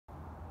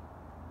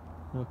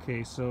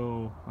Okay,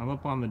 so I'm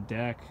up on the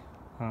deck,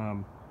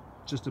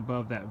 just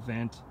above that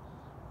vent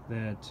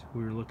that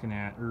we were looking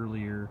at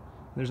earlier.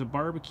 There's a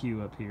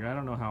barbecue up here. I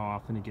don't know how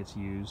often it gets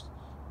used,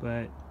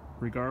 but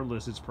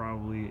regardless, it's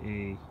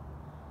probably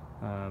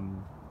a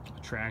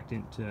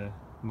attractant to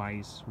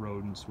mice,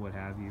 rodents, what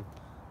have you.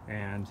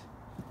 And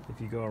if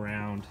you go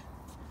around,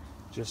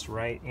 just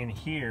right in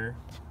here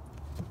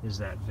is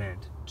that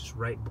vent, just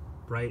right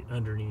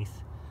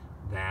underneath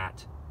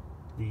that,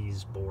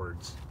 these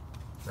boards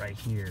right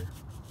here.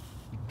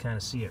 You can kind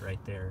of see it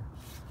right there,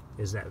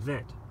 is that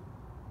vent.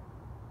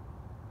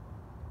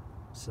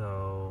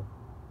 So,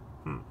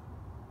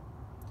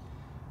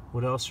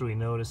 what else are we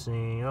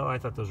noticing? Oh, I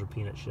thought those were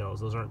peanut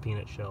shells. Those aren't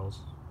peanut shells.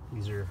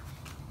 These are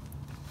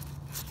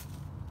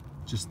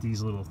just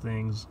these little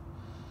things.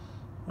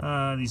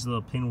 These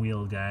little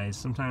pinwheel guys.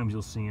 Sometimes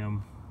you'll see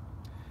them.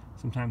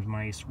 Sometimes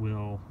mice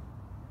will,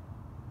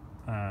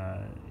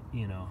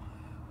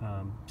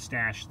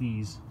 stash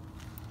these.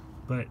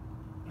 But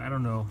I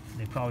don't know.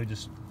 They probably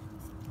just,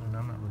 and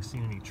I'm not really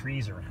seeing any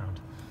trees around.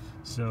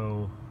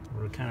 So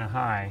we're kind of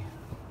high.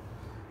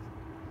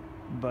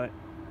 But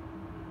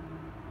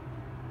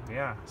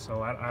yeah,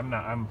 so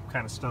I'm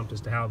kind of stumped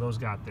as to how those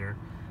got there.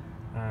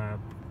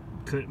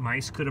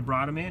 Mice could have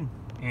brought them in.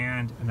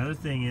 And another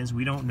thing is,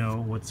 we don't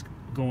know what's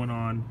going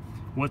on,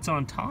 what's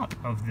on top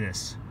of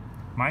this.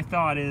 My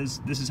thought is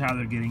this is how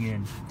they're getting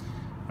in,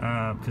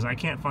 because I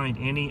can't find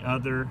any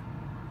other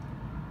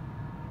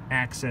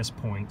access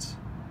points.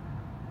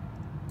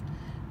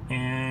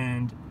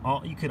 And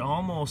you could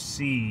almost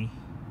see.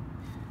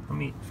 Let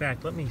me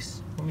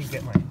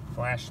get my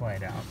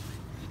flashlight out,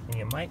 and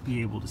you might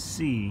be able to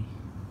see.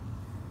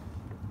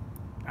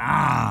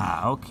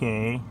 Ah,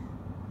 okay.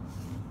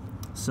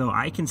 So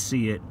I can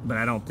see it, but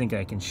I don't think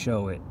I can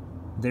show it.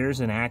 There's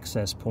an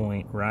access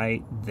point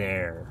right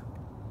there.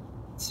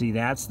 See,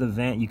 that's the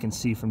vent you can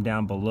see from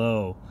down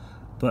below.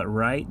 But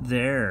right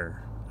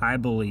there, I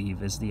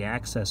believe, is the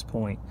access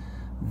point.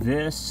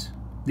 These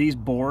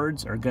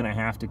boards are gonna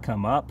have to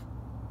come up,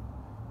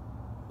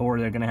 or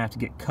they're gonna have to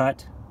get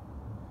cut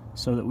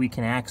so that we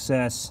can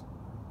access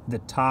the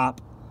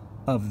top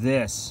of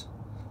this.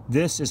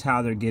 This is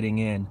how they're getting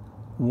in,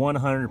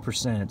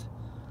 100%.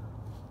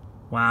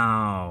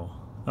 Wow.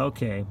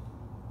 Okay,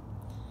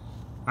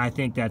 I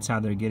think that's how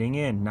they're getting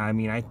in. I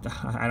mean, I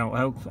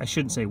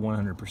shouldn't say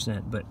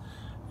 100%, but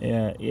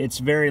it's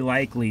very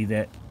likely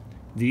that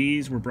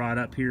these were brought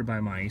up here by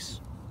mice.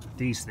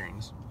 These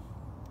things.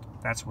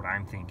 That's what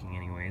I'm thinking,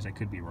 anyways. I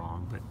could be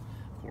wrong, but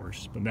of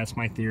course. But that's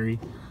my theory.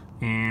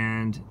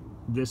 And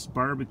this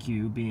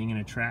barbecue being an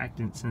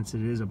attractant, since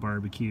it is a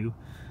barbecue,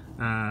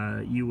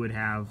 you would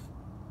have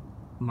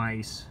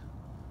mice,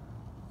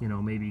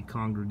 maybe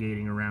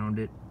congregating around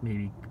it,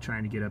 maybe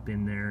trying to get up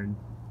in there and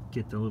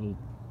get the little,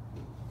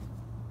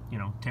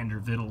 tender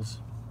victuals,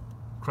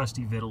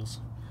 crusty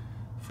victuals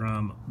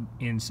from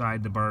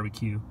inside the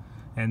barbecue.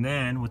 And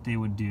then what they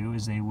would do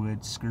is they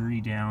would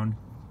scurry down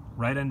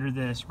right into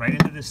this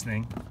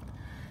thing,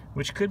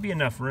 which could be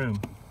enough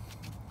room.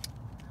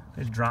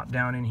 They drop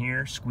down in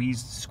here,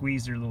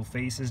 squeeze their little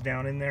faces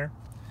down in there,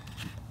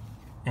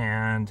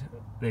 and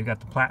they've got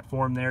the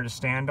platform there to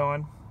stand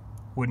on.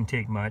 Wouldn't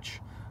take much.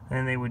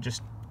 And they would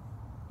just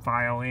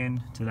file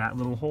in to that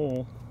little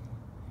hole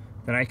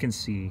that I can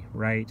see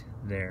right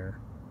there.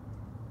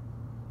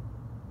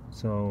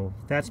 So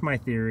that's my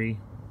theory,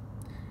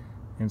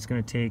 and it's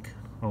going to take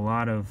a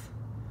lot of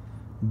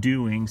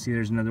doing. See,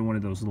 there's another one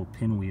of those little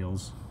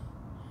pinwheels.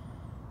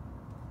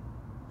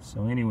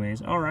 So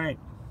anyways, all right,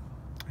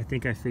 I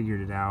think I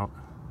figured it out,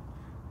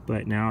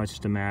 but now it's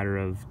just a matter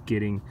of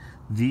getting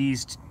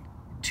these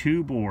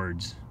two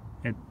boards.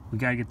 We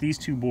got to get these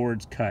two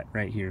boards cut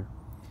right here.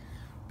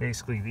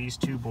 Basically, these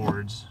two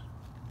boards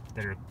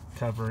that are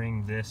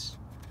covering this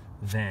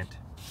vent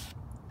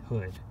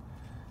hood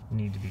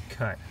need to be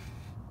cut.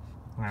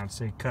 I would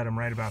say cut them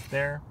right about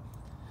there.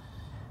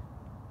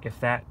 If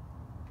that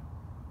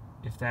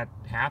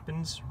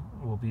happens,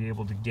 we'll be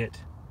able to get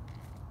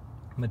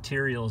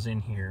materials in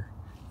here,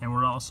 and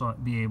we'll also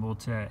be able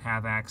to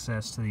have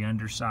access to the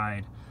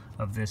underside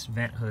of this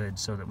vent hood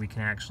so that we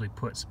can actually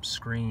put some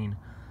screen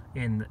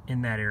in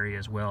that area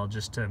as well,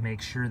 just to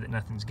make sure that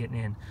nothing's getting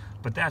in.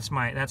 But that's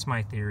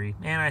my theory,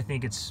 and I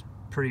think it's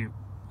pretty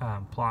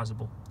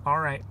plausible. All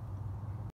right.